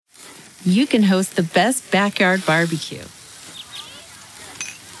you can host the best backyard barbecue.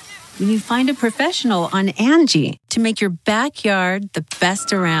 When you find a professional on Angie to make your backyard the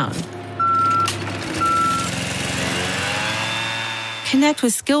best around. Connect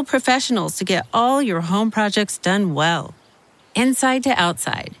with skilled professionals to get all your home projects done well. Inside to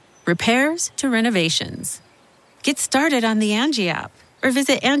outside, repairs to renovations. Get started on the Angie app or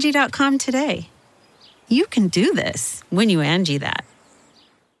visit Angie.com today. You can do this when you Angie that.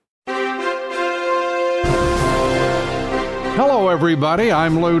 Hello, everybody.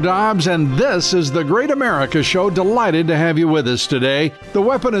 I'm Lou Dobbs, and this is the Great America Show. Delighted to have you with us today. The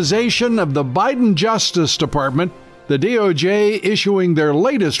weaponization of the Biden Justice Department, the DOJ issuing their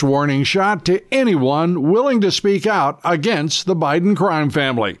latest warning shot to anyone willing to speak out against the Biden crime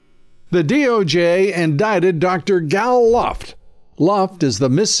family. The DOJ indicted Dr. Gal Luft. Luft is the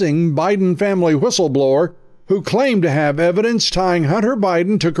missing Biden family whistleblower who claimed to have evidence tying Hunter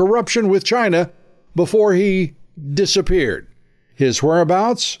Biden to corruption with China before he disappeared. His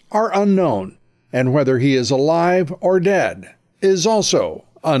whereabouts are unknown, and whether he is alive or dead is also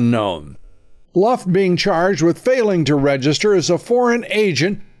unknown. Luft being charged with failing to register as a foreign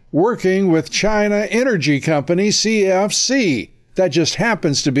agent working with China energy company CFC. That just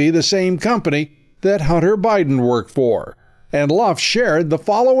happens to be the same company that Hunter Biden worked for. And Luft shared the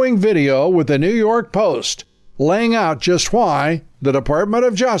following video with the New York Post, laying out just why the Department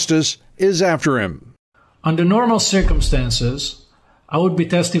of Justice is after him. Under normal circumstances, I would be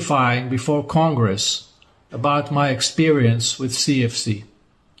testifying before Congress about my experience with CFC.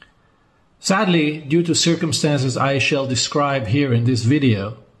 Sadly, due to circumstances I shall describe here in this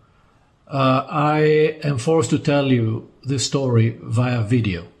video, I am forced to tell you this story via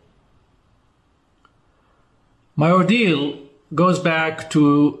video. My ordeal goes back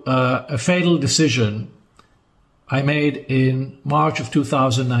to a fatal decision I made in March of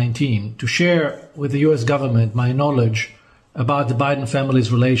 2019 to share with the US government my knowledge about the Biden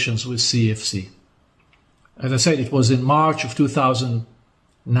family's relations with CFC. As I said, it was in March of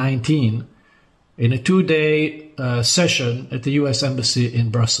 2019 in a two-day session at the US Embassy in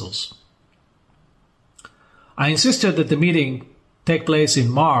Brussels. I insisted that the meeting take place in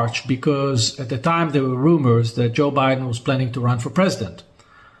March because at the time there were rumors that Joe Biden was planning to run for president.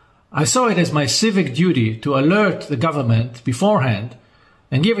 I saw it as my civic duty to alert the government beforehand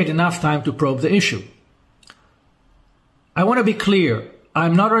and give it enough time to probe the issue. I want to be clear.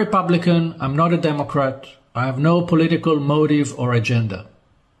 I'm not a Republican. I'm not a Democrat. I have no political motive or agenda.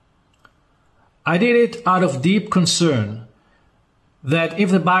 I did it out of deep concern that if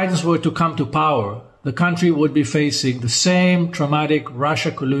the Bidens were to come to power, the country would be facing the same traumatic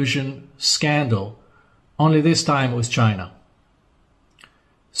Russia collusion scandal, only this time with China.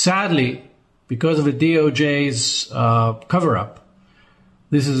 Sadly, because of the DOJ's cover-up,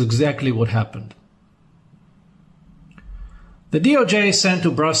 this is exactly what happened. The DOJ sent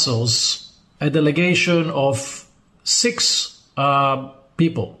to Brussels a delegation of 6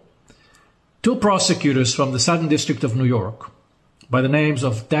 people, 2 prosecutors from the Southern District of New York, by the names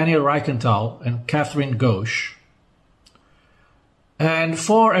of Daniel Reichenthal and Catherine Ghosh, and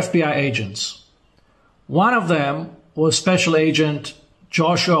 4 FBI agents. One of them was Special Agent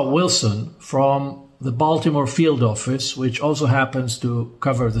Joshua Wilson from the Baltimore field office, which also happens to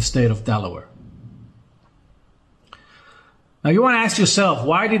cover the state of Delaware. Now you want to ask yourself,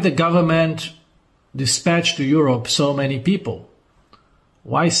 why did the government dispatch to Europe so many people?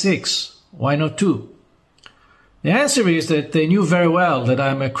 Why 6? Why not 2? The answer is that they knew very well that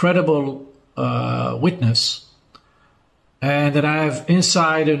I'm a credible witness and that I have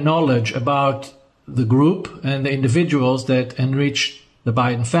insider knowledge about the group and the individuals that enriched the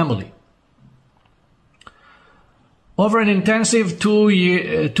Biden family. Over an intensive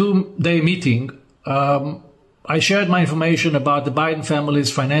two-day meeting, I shared my information about the Biden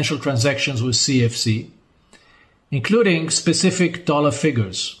family's financial transactions with CFC, including specific dollar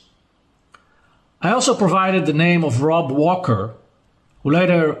figures. I also provided the name of Rob Walker, who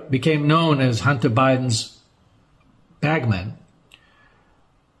later became known as Hunter Biden's bagman.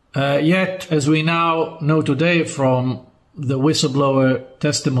 Yet, as we now know today from the whistleblower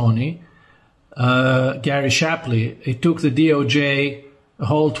testimony, Gary Shapley, it took the DOJ a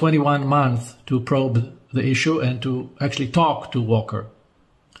whole 21 months to probe the issue and to actually talk to Walker.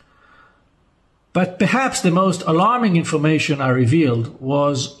 But perhaps the most alarming information I revealed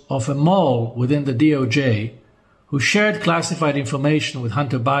was of a mole within the DOJ who shared classified information with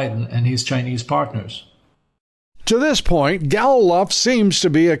Hunter Biden and his Chinese partners. To this point, Gal Luft seems to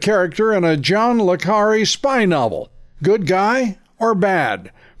be a character in a John le Carre spy novel. Good guy or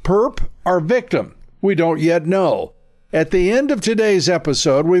bad? Perp or victim? We don't yet know. At the end of today's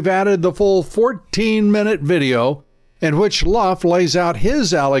episode, we've added the full 14-minute video in which Luff lays out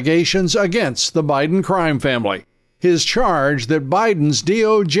his allegations against the Biden crime family. His charge that Biden's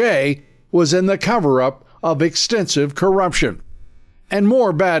DOJ was in the cover-up of extensive corruption. And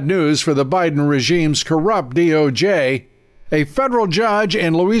more bad news for the Biden regime's corrupt DOJ. A federal judge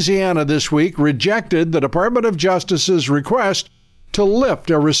in Louisiana this week rejected the Department of Justice's request to lift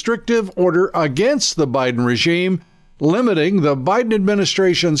a restrictive order against the Biden regime, limiting the Biden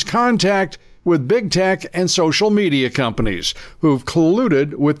administration's contact with big tech and social media companies who've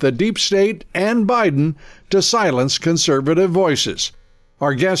colluded with the deep state and Biden to silence conservative voices.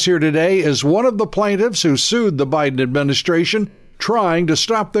 Our guest here today is one of the plaintiffs who sued the Biden administration, trying to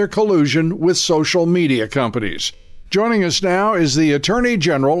stop their collusion with social media companies. Joining us now is the Attorney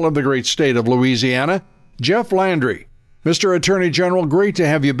General of the great state of Louisiana, Jeff Landry. Mr. Attorney General, great to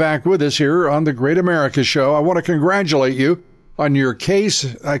have you back with us here on the Great America Show. I want to congratulate you on your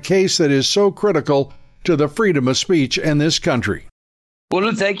case, a case that is so critical to the freedom of speech in this country.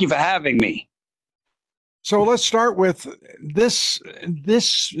 Well, thank you for having me. So let's start with this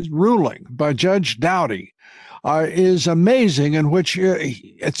ruling by Judge Doughty is amazing, in which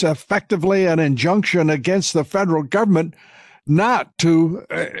it's effectively an injunction against the federal government not to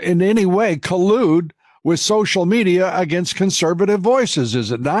in any way collude with social media against conservative voices,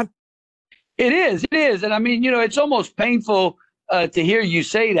 is it not? It is. And I mean, it's almost painful to hear you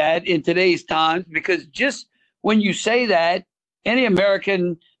say that in today's times, because just when you say that, any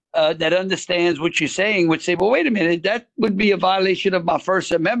American that understands what you're saying would say, well, wait a minute, that would be a violation of my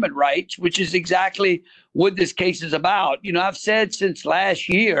First Amendment rights, which is exactly what this case is about. I've said since last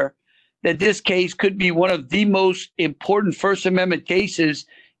year that this case could be one of the most important First Amendment cases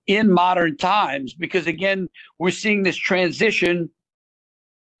in modern times, because, again, we're seeing this transition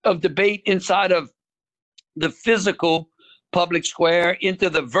of debate inside of the physical public square into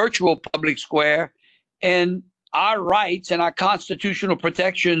the virtual public square, and our rights and our constitutional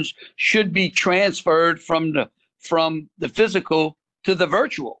protections should be transferred from the physical to the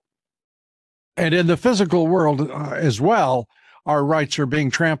virtual. And in the physical world as well, our rights are being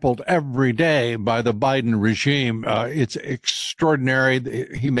trampled every day by the Biden regime. It's extraordinary.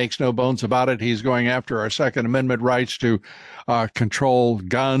 He makes no bones about it. He's going after our Second Amendment rights to control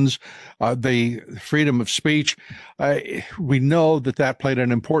guns, the freedom of speech. We know that played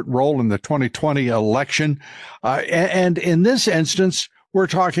an important role in the 2020 election. And in this instance, we're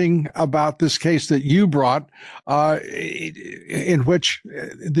talking about this case that you brought, in which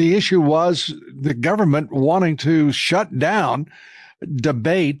the issue was the government wanting to shut down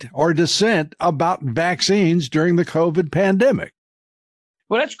debate or dissent about vaccines during the COVID pandemic.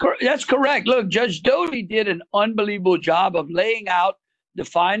 Well, that's correct. Look, Judge Doughty did an unbelievable job of laying out the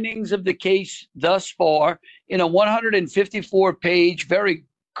findings of the case thus far in a 154-page, very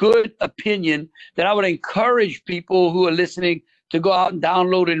good opinion that I would encourage people who are listening to go out and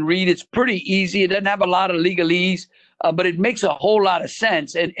download and read. It's pretty easy. It doesn't have a lot of legalese, but it makes a whole lot of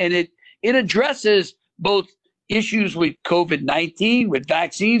sense. And it addresses both issues with COVID-19, with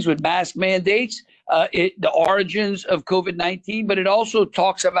vaccines, with mask mandates, the origins of COVID-19, but it also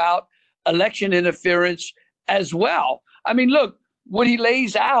talks about election interference as well. I mean, look, what he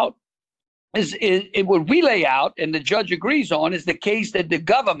lays out is what we lay out, and the judge agrees on, is the case that the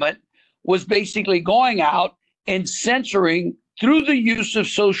government was basically going out and censoring, through the use of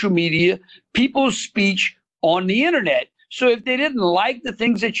social media, people's speech on the internet. So if they didn't like the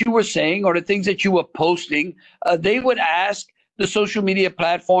things that you were saying or the things that you were posting, they would ask the social media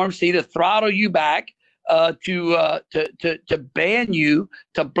platforms to either throttle you back, to ban you,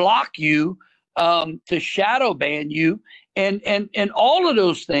 to block you, to shadow ban you, and all of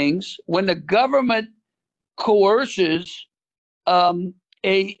those things. When the government coerces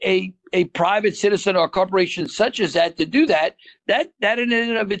a private citizen or corporation such as that to do that in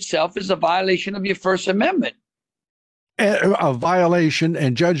and of itself is a violation of your First Amendment. A violation,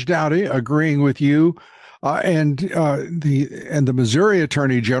 and Judge Doughty agreeing with you and the Missouri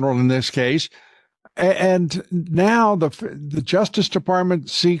Attorney General in this case. And now the Justice Department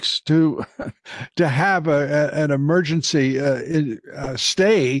seeks to have an emergency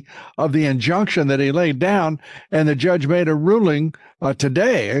stay of the injunction that he laid down, and the judge made a ruling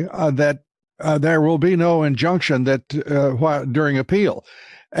today that there will be no injunction that during appeal.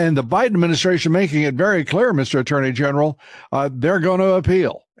 And the Biden administration making it very clear, Mr. Attorney General, they're going to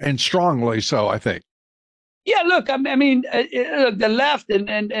appeal, and strongly so, I think. Yeah, look, I mean, the left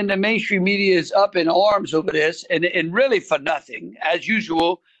and the mainstream media is up in arms over this, and really for nothing. As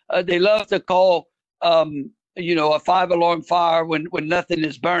usual, they love to call, a 5-alarm fire when nothing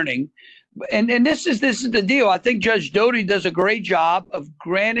is burning. And this is the deal. I think Judge Doty does a great job of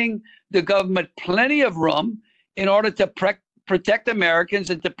granting the government plenty of room in order to protect Americans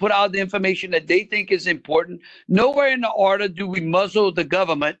and to put out the information that they think is important. Nowhere in the order do we muzzle the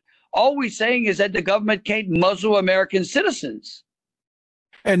government. All we're saying is that the government can't muzzle American citizens.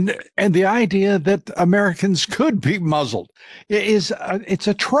 And the idea that Americans could be muzzled is it's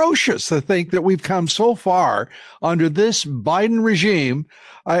atrocious to think that we've come so far under this Biden regime,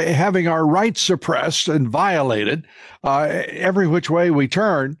 having our rights suppressed and violated every which way we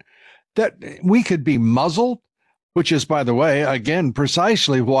turn, that we could be muzzled, which is, by the way, again,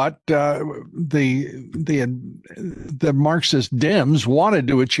 precisely what the Marxist Dems wanted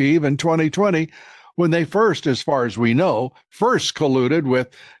to achieve in 2020 when they first, as far as we know, colluded with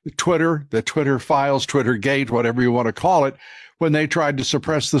Twitter, the Twitter files, Twittergate, whatever you want to call it, when they tried to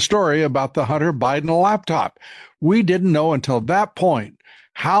suppress the story about the Hunter Biden laptop. We didn't know until that point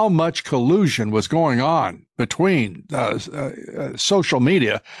how much collusion was going on between social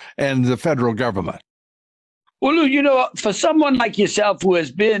media and the federal government. Well, Lou, for someone like yourself who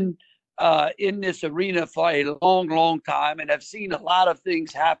has been in this arena for a long, long time and have seen a lot of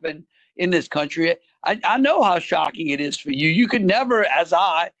things happen in this country, I know how shocking it is for you. You could never, as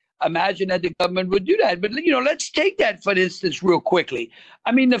I, imagine that the government would do that. But, let's take that, for instance, real quickly.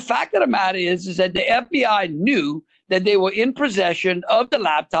 I mean, the fact of the matter is that the FBI knew that they were in possession of the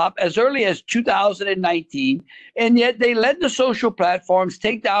laptop as early as 2019, and yet they let the social platforms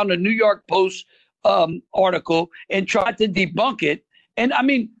take down the New York Post article and try to debunk it. And I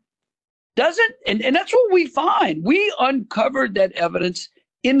mean, and that's what we find. We uncovered that evidence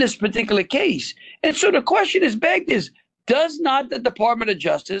in this particular case. And so the question is begged is, does not the Department of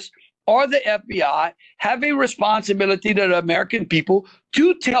Justice or the FBI have a responsibility to the American people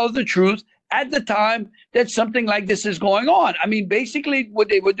to tell the truth at the time that something like this is going on? I mean, basically what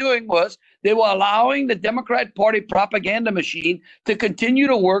they were doing was they were allowing the Democrat Party propaganda machine to continue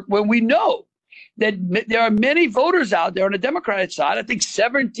to work when we know that there are many voters out there on the Democratic side. I think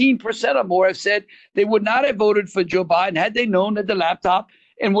 17% or more have said they would not have voted for Joe Biden had they known that the laptop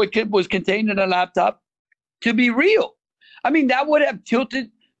and what was contained in the laptop to be real. I mean, that would have tilted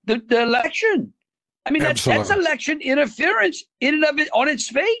the election. I mean, that's election interference in and of it on its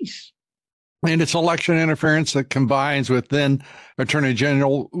face. And it's election interference that combines with then Attorney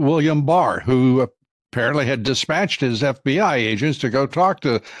General William Barr, who apparently had dispatched his FBI agents to go talk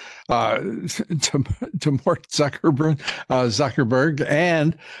to Mark Zuckerberg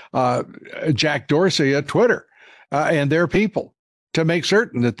and Jack Dorsey at Twitter and their people, to make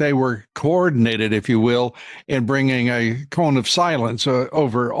certain that they were coordinated, if you will, in bringing a cone of silence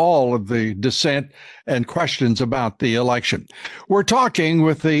over all of the dissent and questions about the election. We're talking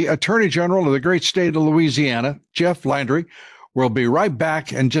with the Attorney General of the great state of Louisiana, Jeff Landry. We'll be right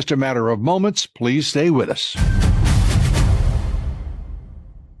back in just a matter of moments. Please stay with us.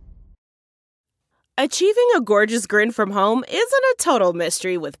 Achieving a gorgeous grin from home isn't a total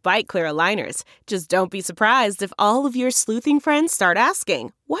mystery with Bite Clear aligners. Just don't be surprised if all of your sleuthing friends start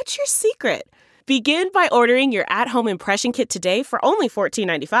asking, "What's your secret?" Begin by ordering your at-home impression kit today for only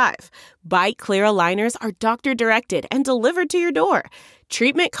 $14.95. Bite Clear aligners are doctor-directed and delivered to your door.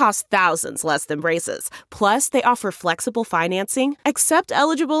 Treatment costs thousands less than braces. Plus, they offer flexible financing, accept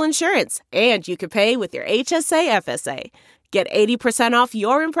eligible insurance, and you can pay with your HSA FSA. Get 80% off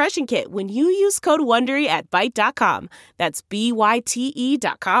your impression kit when you use code WONDERY at Byte.com. That's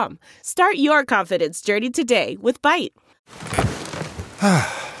BYTE.com. Start your confidence journey today with Byte.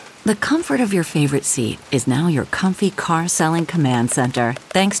 The comfort of your favorite seat is now your comfy car-selling command center,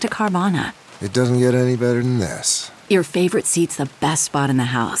 thanks to Carvana. It doesn't get any better than this. Your favorite seat's the best spot in the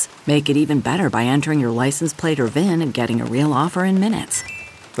house. Make it even better by entering your license plate or VIN and getting a real offer in minutes.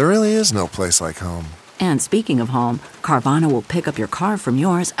 There really is no place like home. And speaking of home, Carvana will pick up your car from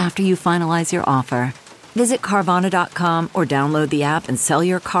yours after you finalize your offer. Visit Carvana.com or download the app and sell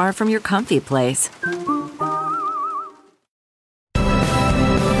your car from your comfy place.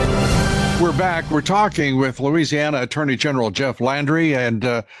 We're back. We're talking with Louisiana Attorney General Jeff Landry,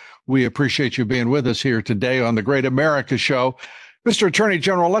 and we appreciate you being with us here today on the Great America Show. Mr. Attorney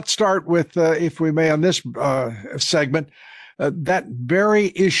General, let's start with, if we may, on this segment, that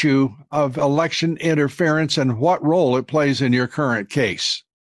very issue of election interference and what role it plays in your current case.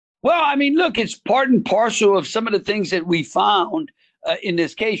 Well, I mean, look, it's part and parcel of some of the things that we found in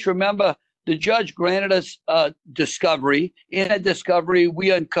this case. Remember, the judge granted us discovery. In that discovery, we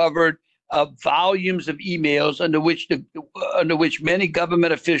uncovered volumes of emails under which many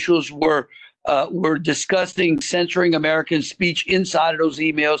government officials were discussing censoring American speech inside of those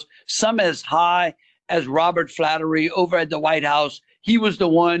emails. Some as high as Robert Flattery over at the White House. He was the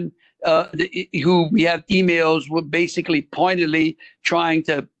one who we have emails with basically pointedly trying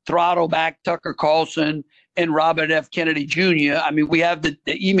to throttle back Tucker Carlson and Robert F. Kennedy Jr. I mean, we have the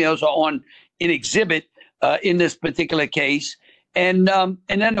emails are on in exhibit in this particular case. And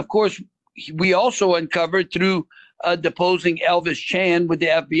then, of course, we also uncovered through deposing Elvis Chan with the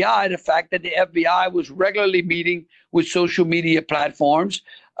FBI, the fact that the FBI was regularly meeting with social media platforms.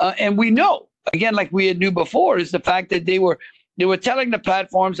 And we know, again, like we had knew before, is the fact that they were telling the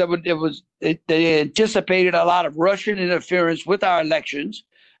platforms that they anticipated a lot of Russian interference with our elections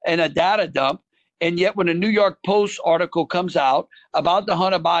and a data dump. And yet when a New York Post article comes out about the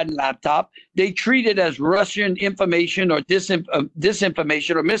Hunter Biden laptop, they treat it as Russian information or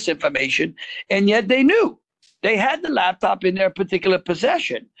disinformation or misinformation. And yet they knew they had the laptop in their particular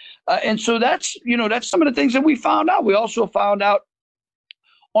possession. And so that's some of the things that we found out. We also found out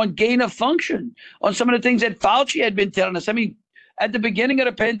on gain of function, on some of the things that Fauci had been telling us. I mean, at the beginning of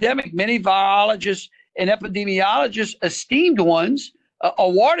the pandemic, many virologists and epidemiologists, esteemed ones,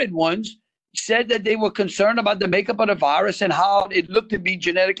 awarded ones, said that they were concerned about the makeup of the virus and how it looked to be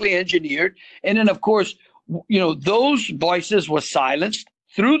genetically engineered. And then, of course, those voices were silenced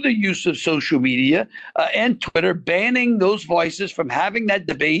through the use of social media and Twitter, banning those voices from having that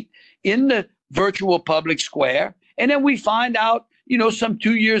debate in the virtual public square. And then we find out, some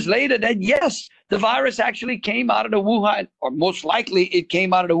 2 years later that, yes, the virus actually came out of the Wuhan, or most likely it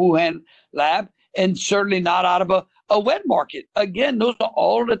came out of the Wuhan lab, and certainly not out of a wet market. Again, those are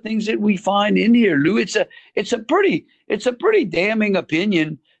all the things that we find in here, Lou. It's a pretty damning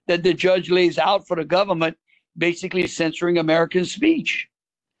opinion that the judge lays out for the government, basically censoring American speech.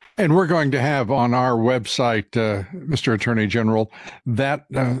 And we're going to have on our website, Mr. Attorney General, that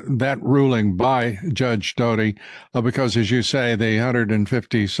ruling by Judge Doty, because, as you say, the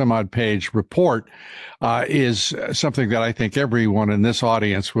 150 some odd page report is something that I think everyone in this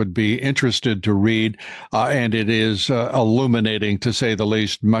audience would be interested to read. And it is illuminating, to say the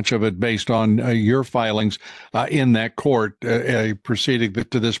least, much of it based on your filings in that court, a proceeding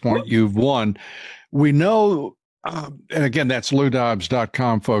that to this point you've won. We know. And again, that's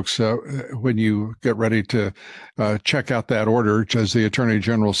LouDobbs.com, folks, when you get ready to check out that order, as the Attorney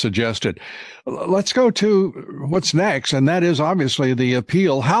General suggested. Let's go to what's next, and that is obviously the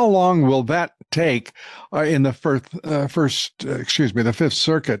appeal. How long will that take in the Fifth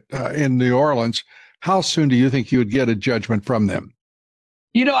Circuit in New Orleans? How soon do you think you would get a judgment from them?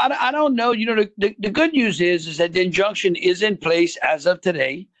 I don't know. The good news is that the injunction is in place as of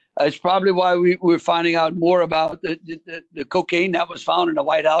today. It's probably why we're finding out more about the cocaine that was found in the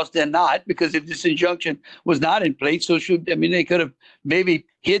White House than not, because if this injunction was not in place, they could have maybe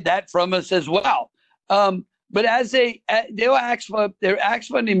hid that from us as well. But as they're asked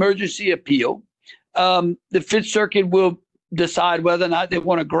for an emergency appeal, the Fifth Circuit will decide whether or not they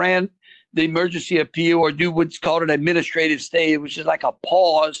want to grant the emergency appeal or do what's called an administrative stay, which is like a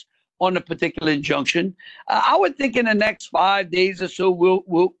pause on the particular injunction. I would think in the next 5 days or so,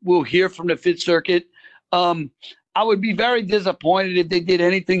 we'll hear from the Fifth Circuit. I would be very disappointed if they did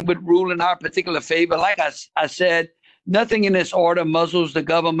anything but rule in our particular favor. Like I said, nothing in this order muzzles the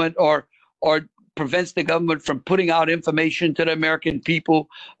government or prevents the government from putting out information to the American people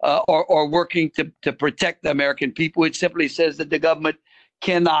or working to protect the American people. It simply says that the government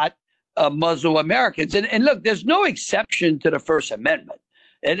cannot muzzle Americans. And look, there's no exception to the First Amendment.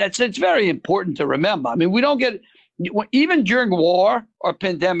 And it's very important to remember. I mean, we don't get, even during war or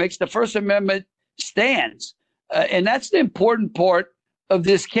pandemics, the First Amendment stands. And that's the important part of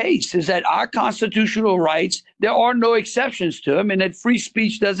this case, is that our constitutional rights, there are no exceptions to them, and that free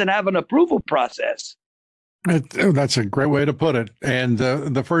speech doesn't have an approval process. That's a great way to put it. And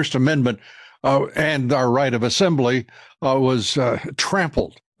the First Amendment and our right of assembly was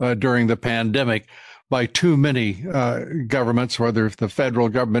trampled during the pandemic by too many governments, whether it's the federal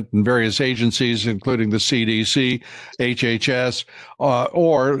government and various agencies, including the CDC, HHS,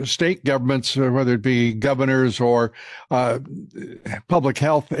 or state governments, whether it be governors or public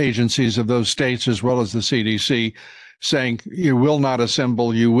health agencies of those states, as well as the CDC, saying you will not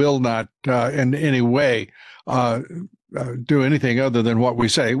assemble, you will not in any way do anything other than what we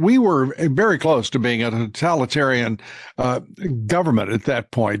say. We were very close to being a totalitarian government at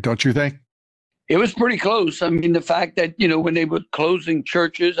that point, don't you think? It was pretty close. I mean, the fact that, when they were closing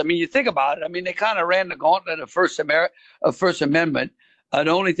churches, I mean, you think about it. I mean, they kind of ran the gauntlet of First Amendment. The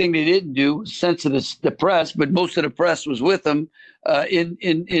only thing they didn't do was censor the press, but most of the press was with them in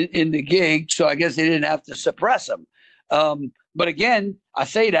the gig. So I guess they didn't have to suppress them. But again, I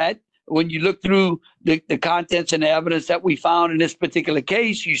say that when you look through the contents and the evidence that we found in this particular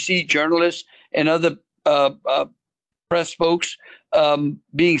case, you see journalists and other press folks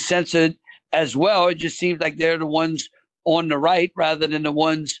being censored as well. It just seems like they're the ones on the right rather than the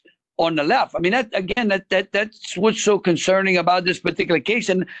ones on the left. I mean, that's what's so concerning about this particular case.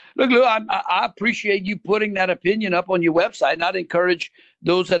 And look, Lou, I appreciate you putting that opinion up on your website, and I'd encourage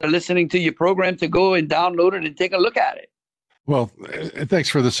those that are listening to your program to go and download it and take a look at it. Well, thanks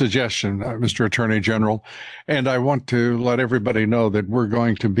for the suggestion, Mr. Attorney General. And I want to let everybody know that we're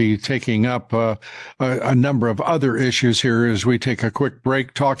going to be taking up a number of other issues here as we take a quick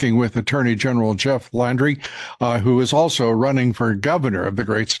break, talking with Attorney General Jeff Landry, who is also running for governor of the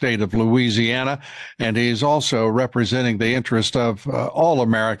great state of Louisiana. And he's also representing the interest of all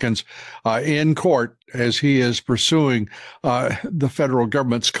Americans in court as he is pursuing the federal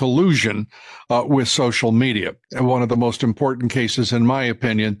government's collusion with social media. And one of the most important cases, in my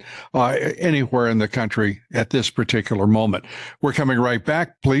opinion, anywhere in the country at this particular moment. We're coming right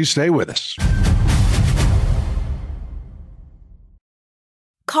back. Please stay with us.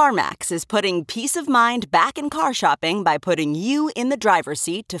 CarMax is putting peace of mind back in car shopping by putting you in the driver's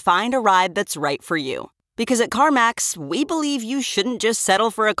seat to find a ride that's right for you. Because at CarMax, we believe you shouldn't just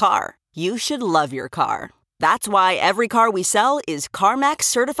settle for a car. You should love your car. That's why every car we sell is CarMax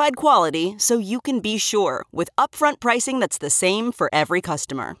certified quality, so you can be sure with upfront pricing that's the same for every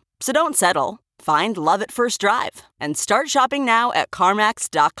customer. So don't settle. Find love at first drive and start shopping now at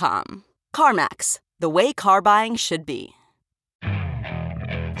CarMax.com. CarMax, the way car buying should be.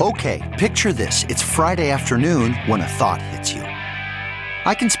 Okay, picture this. It's Friday afternoon when a thought hits you.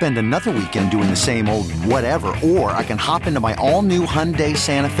 I can spend another weekend doing the same old whatever, or I can hop into my all-new Hyundai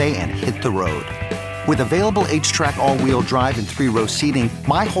Santa Fe and hit the road. With available H-Track all-wheel drive and 3-row seating,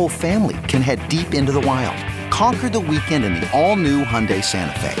 my whole family can head deep into the wild. Conquer the weekend in the all-new Hyundai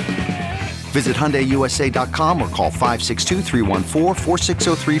Santa Fe. Visit HyundaiUSA.com or call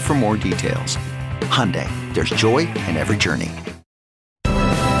 562-314-4603 for more details. Hyundai, there's joy in every journey.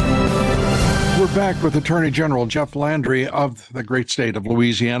 We're back with Attorney General Jeff Landry of the great state of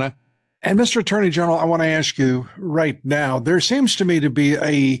Louisiana. And Mr. Attorney General, I want to ask you right now, there seems to me to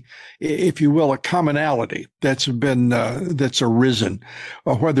be if you will, a commonality that's arisen,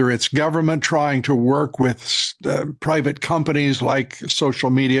 whether it's government trying to work with private companies like social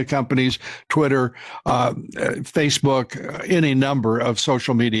media companies, Twitter, Facebook, any number of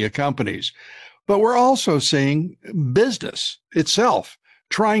social media companies. But we're also seeing business itself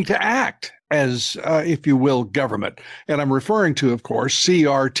trying to act as, if you will, government. And I'm referring to, of course,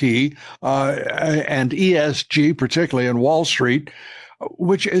 CRT and ESG, particularly in Wall Street,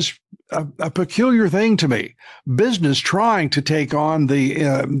 which is a peculiar thing to me. Business trying to take on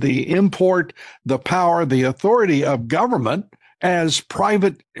the import, the power, the authority of government as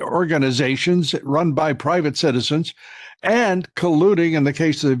private organizations run by private citizens, and colluding in the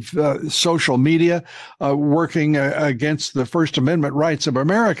case of social media, working against the First Amendment rights of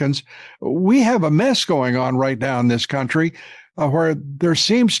Americans. We have a mess going on right now in this country where there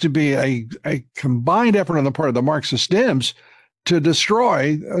seems to be a combined effort on the part of the Marxist Dems to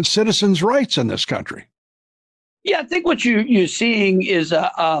destroy citizens' rights in this country. Yeah, I think what you're seeing is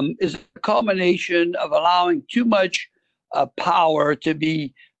a culmination of allowing too much power to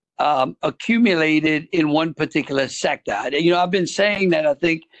be accumulated in one particular sector. I've been saying that I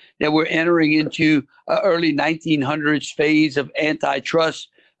think that we're entering into early 1900s phase of antitrust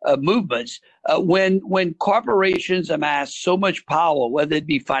movements when corporations amass so much power, whether it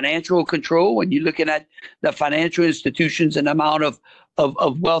be financial control, when you're looking at the financial institutions and amount of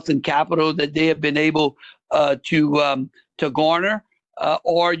wealth and capital that they have been able to garner.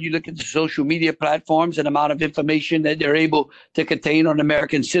 Or you look at the social media platforms and amount of information that they're able to contain on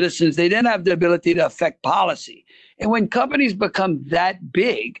American citizens, they then have the ability to affect policy. And when companies become that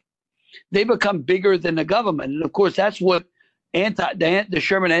big, they become bigger than the government. And of course, that's what the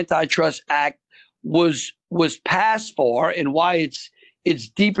Sherman Antitrust Act was passed for, and why it's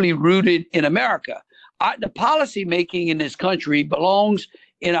deeply rooted in America. The policy making in this country belongs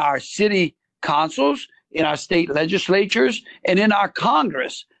in our city councils, in our state legislatures, and in our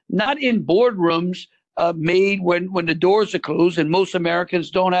Congress, not in boardrooms made when the doors are closed and most Americans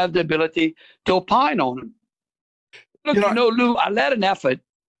don't have the ability to opine on them. Look, Lou, I led an effort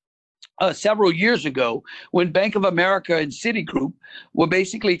several years ago when Bank of America and Citigroup were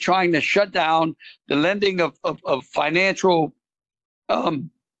basically trying to shut down the lending of financial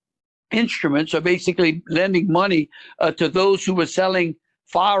instruments, or basically lending money to those who were selling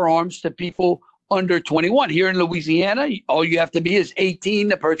firearms to people under 21. Here in Louisiana, all you have to be is 18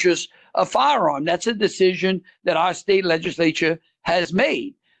 to purchase a firearm. That's a decision that our state legislature has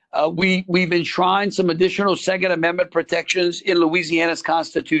made. We've enshrined some additional Second Amendment protections in Louisiana's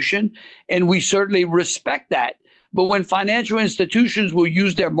Constitution, and we certainly respect that. But when financial institutions will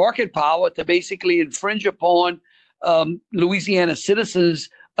use their market power to basically infringe upon Louisiana citizens'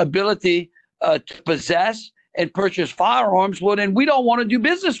 ability to possess and purchase firearms, well, then we don't want to do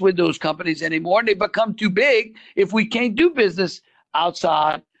business with those companies anymore. And they become too big if we can't do business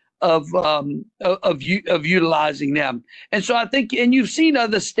outside of utilizing them. And so I think, and you've seen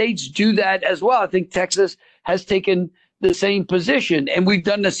other states do that as well. I think Texas has taken the same position, and we've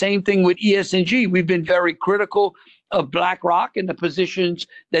done the same thing with ESG. We've been very critical of BlackRock and the positions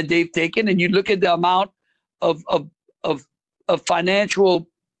that they've taken. And you look at the amount of financial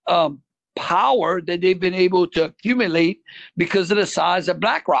power that they've been able to accumulate because of the size of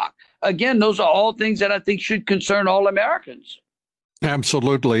BlackRock. Again, those are all things that I think should concern all Americans.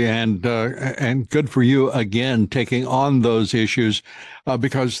 Absolutely, and good for you again taking on those issues,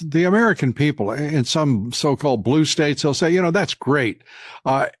 because the American people in some so-called blue states, they'll say, that's great,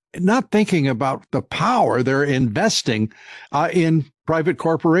 not thinking about the power they're investing in private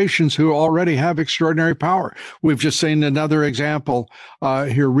corporations who already have extraordinary power. We've just seen another example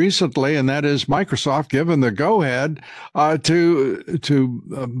here recently, and that is Microsoft given the go-ahead to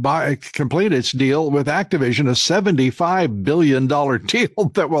complete its deal with Activision, a $75 billion deal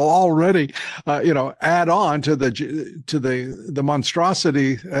that will already, add on to the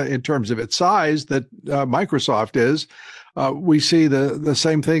monstrosity in terms of its size that Microsoft is. We see the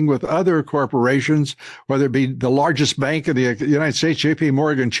same thing with other corporations, whether it be the largest bank in the United States, JP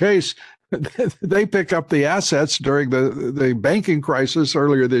Morgan Chase. They pick up the assets during the banking crisis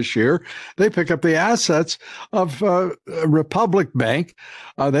earlier this year. They pick up the assets of Republic Bank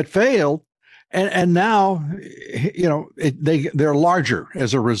that failed. And now, they're larger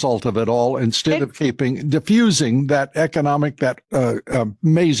as a result of it all, instead of diffusing that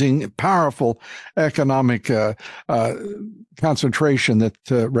amazing, powerful economic concentration that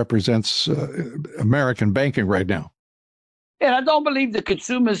represents American banking right now. And I don't believe the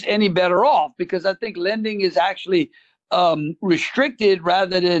consumer's any better off, because I think lending is actually restricted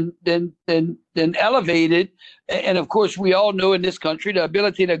rather than elevated. And of course, we all know in this country the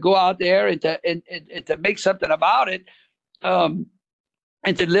ability to go out there and to make something about it, and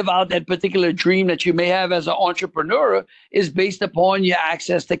to live out that particular dream that you may have as an entrepreneur is based upon your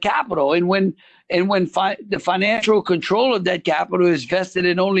access to capital. And when the financial control of that capital is vested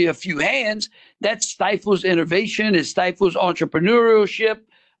in only a few hands, that stifles innovation, it stifles entrepreneurship.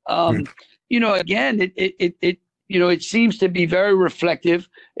 Again, it seems to be very reflective.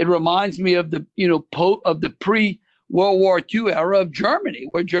 It reminds me of the pre-World War II era of Germany,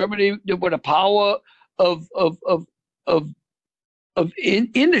 where Germany, with the power of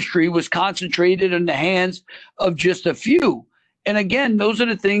industry, was concentrated in the hands of just a few. And again, those are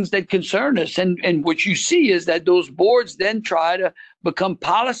the things that concern us. And what you see is that those boards then try to become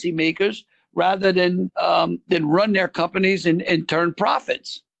policymakers rather than run their companies and turn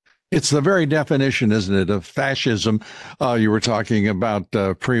profits. It's the very definition, isn't it, of fascism? You were talking about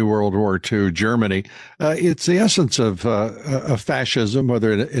pre-World War II Germany. It's the essence of fascism,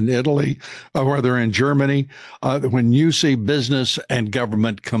 whether in Italy or whether in Germany. When you see business and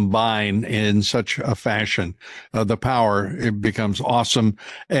government combine in such a fashion, the power, it becomes awesome,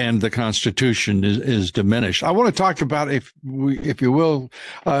 and the Constitution is diminished. I want to talk about, if you will,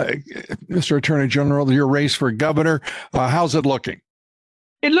 Mr. Attorney General, your race for governor. How's it looking?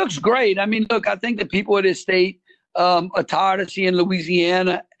 It looks great. I mean, look, I think the people of this state are tired of seeing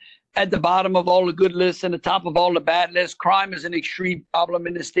Louisiana at the bottom of all the good lists and the top of all the bad lists. Crime is an extreme problem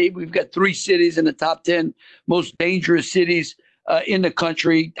in the state. We've got 3 cities in the top 10 most dangerous cities in the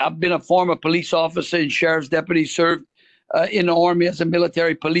country. I've been a former police officer and sheriff's deputy, served in the Army as a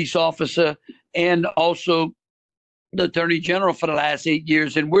military police officer, and also the Attorney General for the last 8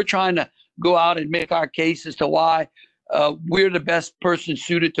 years. And we're trying to go out and make our case as to why we're the best person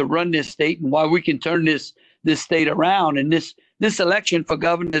suited to run this state and why we can turn this state around. And this election for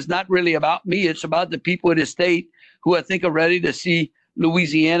governor is not really about me. It's about the people of the state who I think are ready to see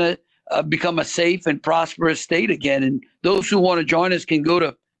Louisiana become a safe and prosperous state again. And those who want to join us can go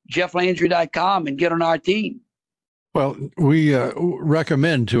to jefflandry.com and get on our team. Well, we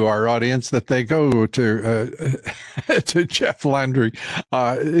recommend to our audience that they go to Jeff Landry.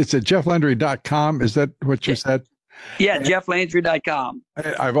 It's at jefflandry.com. Is that what you said? Yeah, jefflandry.com.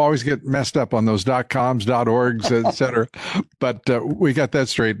 I've always get messed up on those .coms, .orgs, et cetera, but we got that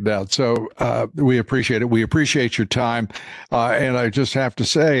straightened out. So we appreciate it. We appreciate your time. And I just have to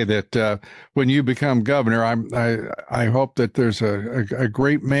say that when you become governor, I hope that there's a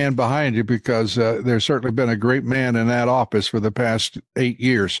great man behind you, because there's certainly been a great man in that office for the past 8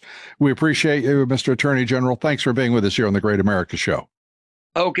 years. We appreciate you, Mr. Attorney General. Thanks for being with us here on the Great America Show.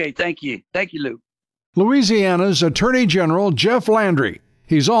 Okay, thank you. Thank you, Lou. Louisiana's Attorney General Jeff Landry.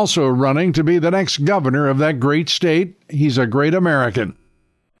 He's also running to be the next governor of that great state. He's a great American.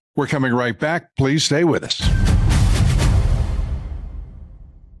 We're coming right back. Please stay with us.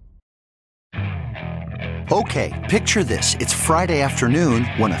 Okay, picture this. It's Friday afternoon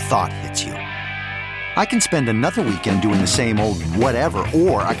when a thought hits you. I can spend another weekend doing the same old whatever,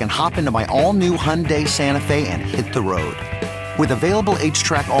 or I can hop into my all-new Hyundai Santa Fe and hit the road. With available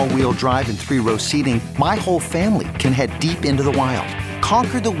H-Track all-wheel drive and 3-row seating, my whole family can head deep into the wild.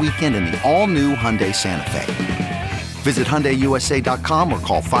 Conquer the weekend in the all-new Hyundai Santa Fe. Visit HyundaiUSA.com or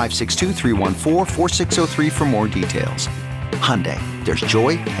call 562-314-4603 for more details. Hyundai, there's joy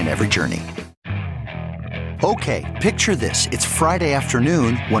in every journey. Okay, picture this. It's Friday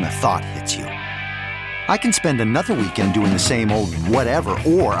afternoon when a thought hits you. I can spend another weekend doing the same old whatever,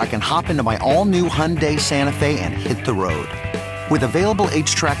 or I can hop into my all-new Hyundai Santa Fe and hit the road. With available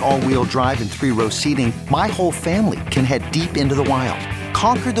H-Track all-wheel drive and 3-row seating, my whole family can head deep into the wild.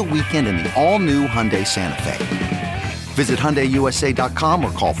 Conquer the weekend in the all-new Hyundai Santa Fe. Visit HyundaiUSA.com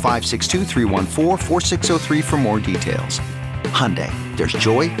or call 562-314-4603 for more details. Hyundai, there's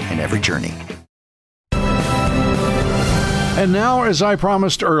joy in every journey. And now, as I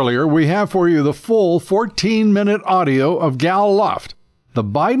promised earlier, we have for you the full 14-minute audio of Gal Luft, the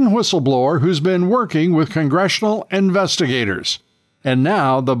Biden whistleblower who's been working with congressional investigators. And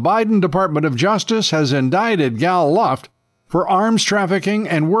now the Biden Department of Justice has indicted Gal Luft for arms trafficking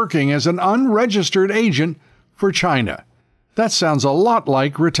and working as an unregistered agent for China. That sounds a lot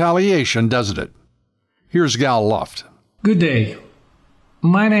like retaliation, doesn't it? Here's Gal Luft. Good day.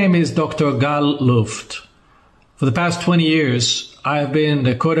 My name is Dr. Gal Luft. For the past 20 years, I have been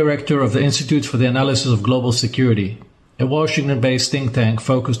the co-director of the Institute for the Analysis of Global Security, a Washington-based think tank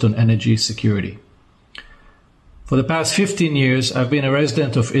focused on energy security. For the past 15 years, I've been a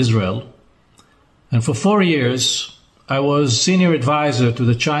resident of Israel, and for 4 years, I was senior advisor to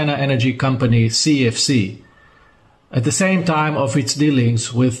the China energy company CFC, at the same time of its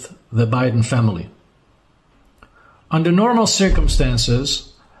dealings with the Biden family. Under normal circumstances,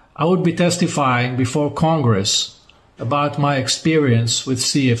 I would be testifying before Congress about my experience with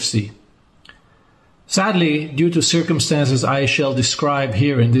CFC. Sadly, due to circumstances I shall describe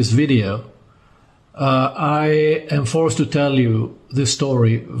here in this video, I am forced to tell you this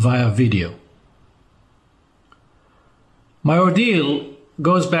story via video. My ordeal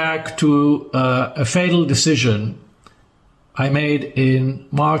goes back to a fatal decision I made in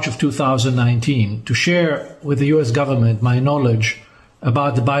March of 2019 to share with the US government my knowledge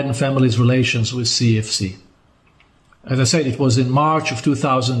about the Biden family's relations with CFC. As I said, it was in March of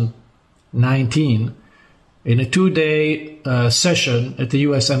 2019 in a 2-day session at the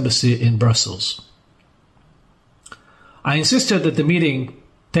US Embassy in Brussels. I insisted that the meeting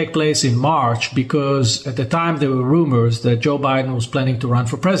take place in March because at the time there were rumors that Joe Biden was planning to run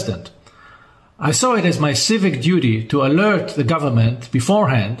for president. I saw it as my civic duty to alert the government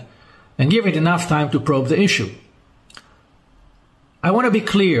beforehand and give it enough time to probe the issue. I want to be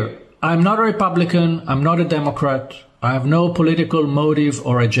clear. I'm not a Republican. I'm not a Democrat. I have no political motive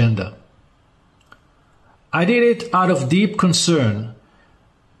or agenda. I did it out of deep concern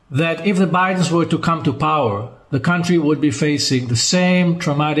that if the Bidens were to come to power, the country would be facing the same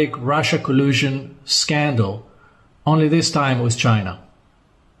traumatic Russia collusion scandal, only this time with China.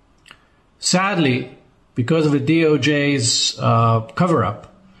 Sadly, because of the DOJ's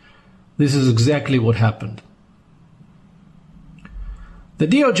cover-up, this is exactly what happened. The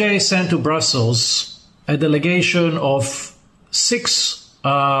DOJ sent to Brussels a delegation of 6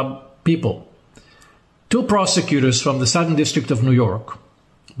 people, 2 prosecutors from the Southern District of New York,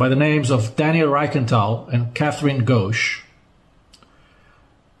 by the names of Daniel Reichenthal and Catherine Ghosh,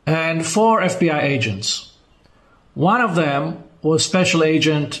 and 4 FBI agents. One of them was Special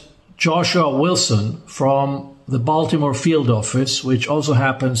Agent Joshua Wilson from the Baltimore field office, which also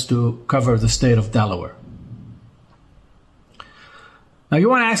happens to cover the state of Delaware. Now you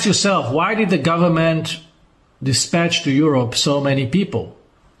want to ask yourself, why did the government dispatch to Europe so many people?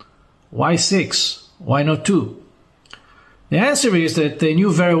 Why 6? Why not 2? The answer is that they knew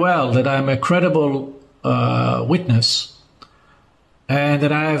very well that I'm a credible witness and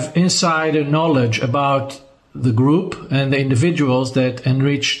that I have insider knowledge about the group and the individuals that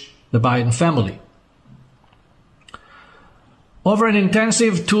enriched the Biden family. Over an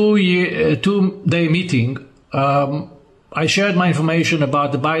intensive 2-day meeting, I shared my information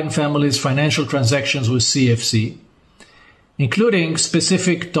about the Biden family's financial transactions with CFC, including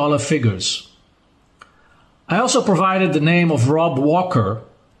specific dollar figures. I also provided the name of Rob Walker,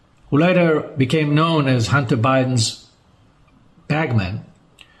 who later became known as Hunter Biden's bagman,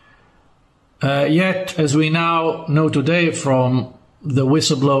 Yet, as we now know today from the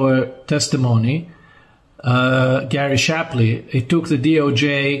whistleblower testimony, Gary Shapley, it took the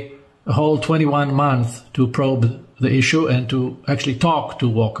DOJ a whole 21 months to probe the issue and to actually talk to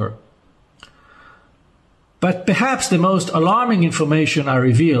Walker. But perhaps the most alarming information I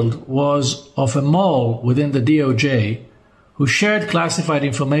revealed was of a mole within the DOJ who shared classified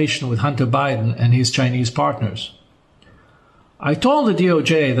information with Hunter Biden and his Chinese partners. I told the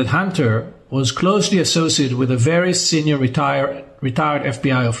DOJ that Hunter was closely associated with a very senior retired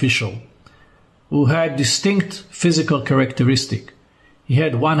FBI official who had distinct physical characteristic. He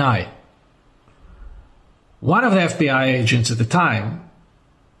had one eye. One of the FBI agents at the time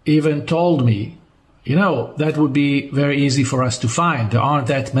even told me, that would be very easy for us to find. There aren't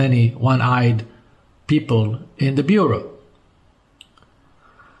that many one-eyed people in the Bureau.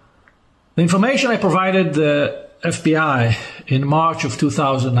 The information I provided the FBI in March of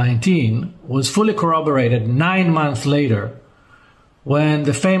 2019 was fully corroborated 9 months later when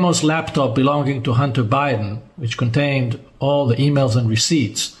the famous laptop belonging to Hunter Biden, which contained all the emails and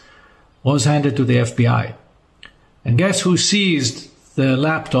receipts, was handed to the FBI. And guess who seized the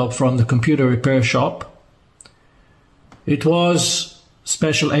laptop from the computer repair shop? It was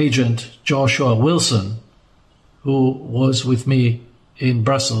Special Agent Joshua Wilson, who was with me in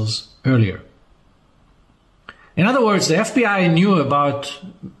Brussels earlier. In other words, the FBI knew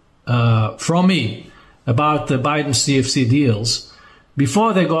from me about the Biden CFC deals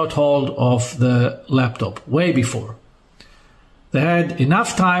before they got hold of the laptop, way before. They had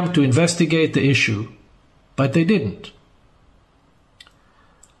enough time to investigate the issue, but they didn't.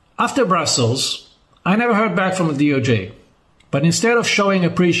 After Brussels, I never heard back from the DOJ, but instead of showing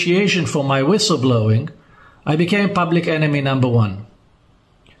appreciation for my whistleblowing, I became public enemy number one.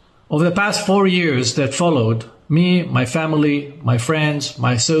 Over the past 4 years that followed, me, my family, my friends,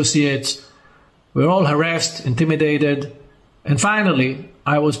 my associates, we were all harassed, intimidated, and finally,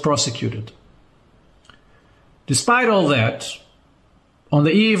 I was prosecuted. Despite all that, on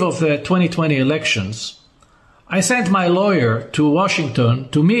the eve of the 2020 elections, I sent my lawyer to Washington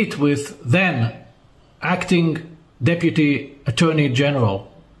to meet with then acting Deputy Attorney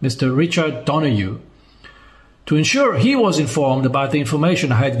General, Mr. Richard Donoghue, to ensure he was informed about the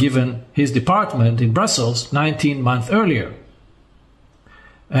information I had given his department in Brussels 19 months earlier,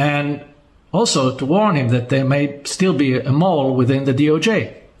 and also to warn him that there may still be a mole within the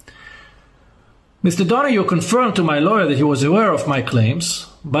DOJ. Mr. Donoghue confirmed to my lawyer that he was aware of my claims,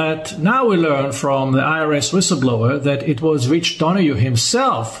 but now we learn from the IRS whistleblower that it was Rich Donoghue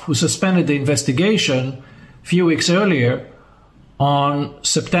himself who suspended the investigation a few weeks earlier on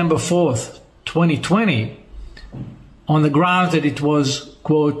September 4th, 2020, on the grounds that it was,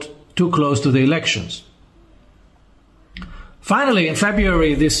 quote, too close to the elections. Finally, in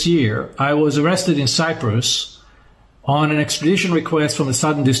February this year, I was arrested in Cyprus on an extradition request from the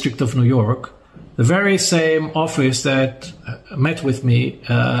Southern District of New York, the very same office that met with me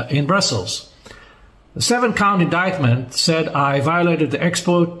in Brussels. The 7-count indictment said I violated the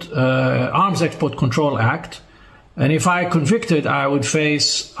Arms Export Control Act, and if I convicted, I would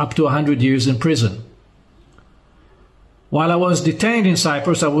face up to 100 years in prison. While I was detained in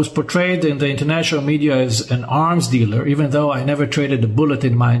Cyprus, I was portrayed in the international media as an arms dealer, even though I never traded a bullet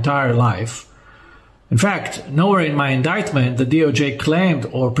in my entire life. In fact, nowhere in my indictment the DOJ claimed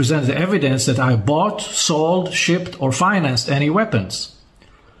or presented evidence that I bought, sold, shipped, or financed any weapons.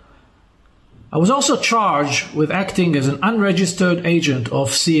 I was also charged with acting as an unregistered agent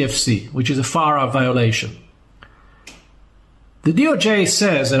of CFC, which is a FARA violation. The DOJ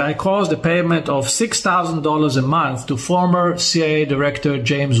says that I caused a payment of $6,000 a month to former CIA Director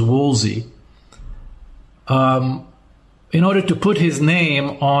James Woolsey in order to put his name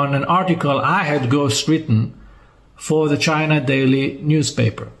on an article I had ghostwritten for the China Daily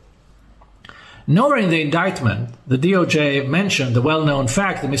newspaper. Nowhere in the indictment, the DOJ mentioned the well-known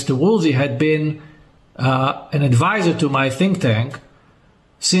fact that Mr. Woolsey had been an advisor to my think tank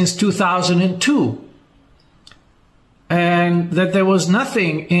since 2002. And that there was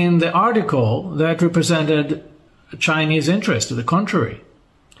nothing in the article that represented Chinese interest. To the contrary.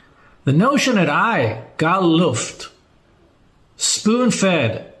 The notion that I, Gal Luft,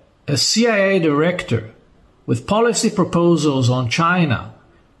 spoon-fed a CIA director with policy proposals on China,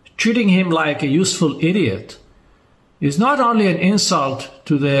 treating him like a useful idiot, is not only an insult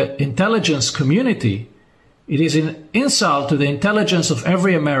to the intelligence community, it is an insult to the intelligence of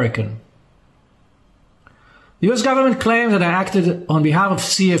every American. The US government claims that I acted on behalf of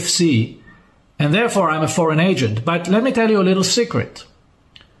CFC, and therefore I'm a foreign agent. But let me tell you a little secret.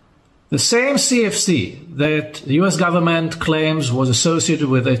 The same CFC that the US government claims was associated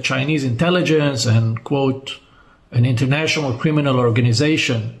with the Chinese intelligence and, quote, an international criminal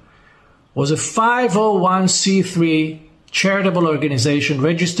organization, was a 501c3 charitable organization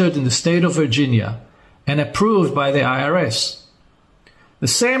registered in the state of Virginia and approved by the IRS. The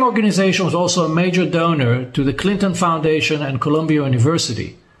same organization was also a major donor to the Clinton Foundation and Columbia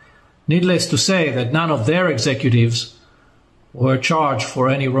University. Needless to say that none of their executives were charged for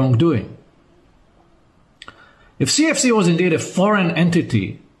any wrongdoing. If CFC was indeed a foreign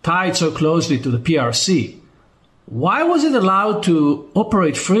entity tied so closely to the PRC, why was it allowed to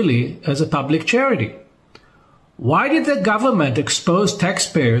operate freely as a public charity? Why did the government expose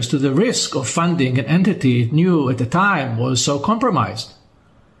taxpayers to the risk of funding an entity it knew at the time was so compromised?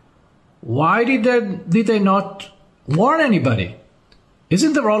 Why did they not warn anybody?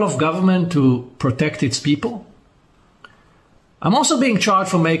 Isn't the role of government to protect its people? I'm also being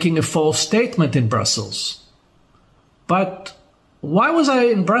charged for making a false statement in Brussels. But why was I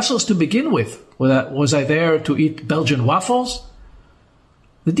in Brussels to begin with? Was I there to eat Belgian waffles?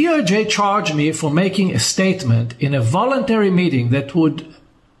 The DOJ charged me for making a statement in a voluntary meeting that would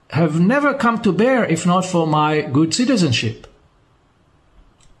have never come to bear if not for my good citizenship.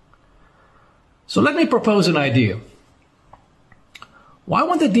 So let me propose an idea. Why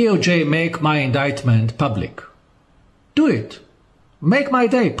won't the DOJ make my indictment public? Do it. Make my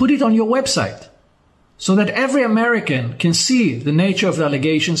day. Put it on your website so that every American can see the nature of the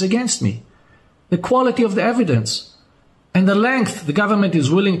allegations against me, the quality of the evidence, and the length the government is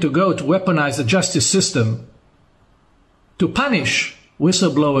willing to go to weaponize the justice system to punish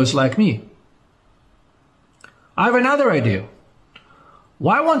whistleblowers like me. I have another idea.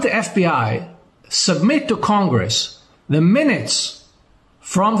 Why won't the FBI submit to Congress the minutes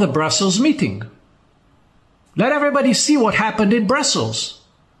from the Brussels meeting? Let everybody see what happened in Brussels.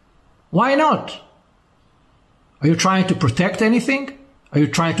 Why not? Are you trying to protect anything? Are you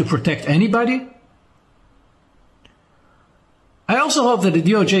trying to protect anybody? I also hope that the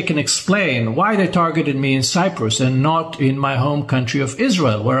DOJ can explain why they targeted me in Cyprus and not in my home country of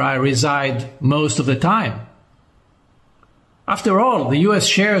Israel, where I reside most of the time. After all, the US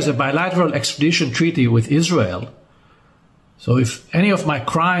shares a bilateral extradition treaty with Israel. So if any of my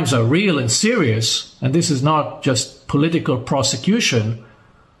crimes are real and serious, and this is not just political prosecution,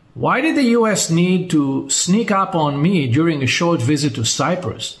 why did the US need to sneak up on me during a short visit to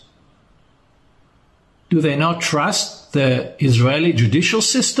Cyprus? Do they not trust the Israeli judicial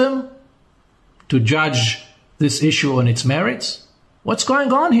system to judge this issue on its merits? What's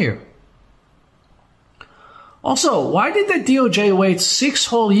going on here? Also, why did the DOJ wait 6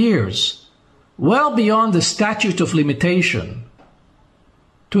 whole years, well beyond the statute of limitation,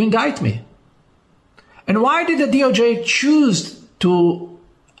 to indict me? And why did the DOJ choose to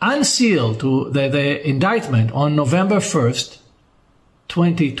unseal the indictment on November 1st,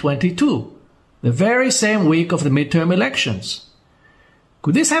 2022, the very same week of the midterm elections?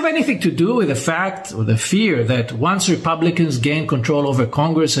 Could this have anything to do with the fact or the fear that once Republicans gain control over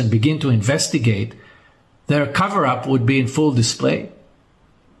Congress and begin to investigate, their cover-up would be in full display?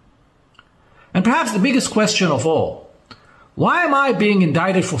 And perhaps the biggest question of all, why am I being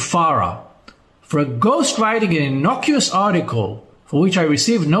indicted for FARA, for ghostwriting an innocuous article for which I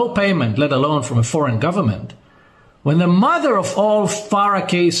received no payment, let alone from a foreign government, when the mother of all FARA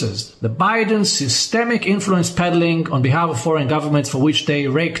cases, the Biden systemic influence peddling on behalf of foreign governments for which they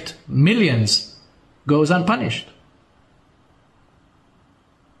raked millions, goes unpunished?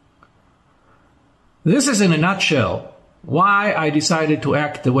 This is, in a nutshell, why I decided to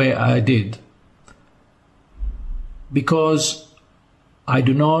act the way I did. Because I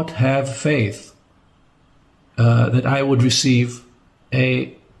do not have faith that I would receive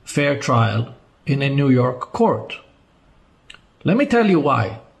a fair trial in a New York court. Let me tell you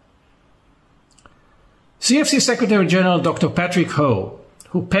why. CFC Secretary General Dr. Patrick Ho,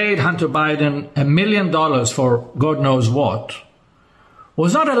 who paid Hunter Biden $1 million for God knows what,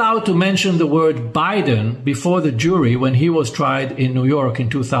 was not allowed to mention the word Biden before the jury when he was tried in New York in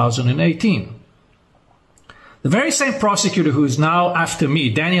 2018. The very same prosecutor who is now after me,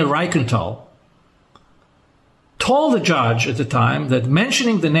 Daniel Reichenthal, told the judge at the time that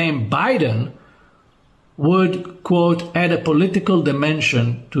mentioning the name Biden would, quote, add a political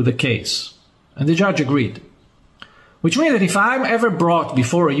dimension to the case. And the judge agreed. Which means that if I'm ever brought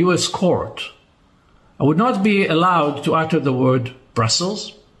before a US court, I would not be allowed to utter the word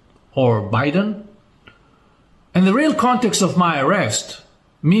Brussels or Biden. And the real context of my arrest,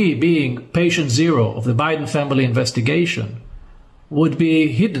 me being patient zero of the Biden family investigation, would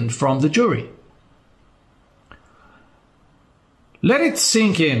be hidden from the jury. Let it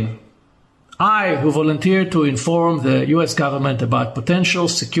sink in I, who volunteered to inform the US government about potential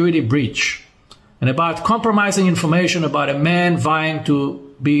security breach and about compromising information about a man vying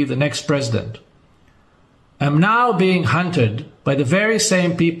to be the next president, am now being hunted by the very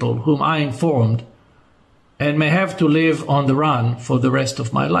same people whom I informed and may have to live on the run for the rest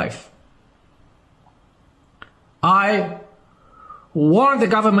of my life. I warned the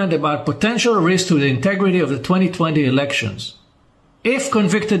government about potential risk to the integrity of the 2020 elections. If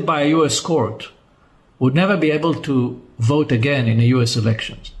convicted by a US court, would never be able to vote again in the US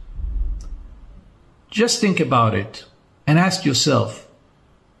elections. Just think about it and ask yourself,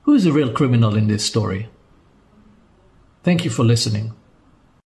 who is the real criminal in this story? Thank you for listening.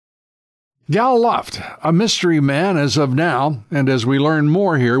 Gal Luft, a mystery man as of now, and as we learn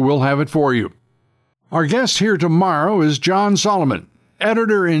more here, we'll have it for you. Our guest here tomorrow is John Solomon,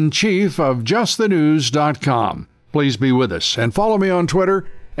 editor-in-chief of JustTheNews.com. Please be with us and follow me on Twitter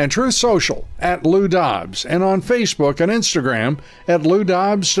and Truth Social at Lou Dobbs and on Facebook and Instagram at Lou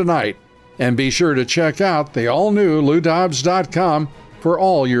Dobbs Tonight. And be sure to check out the all-new LouDobbs.com for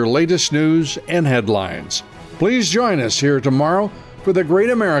all your latest news and headlines. Please join us here tomorrow for the Great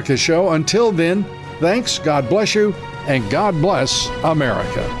America Show. Until then, thanks, God bless you, and God bless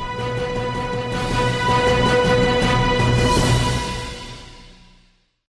America.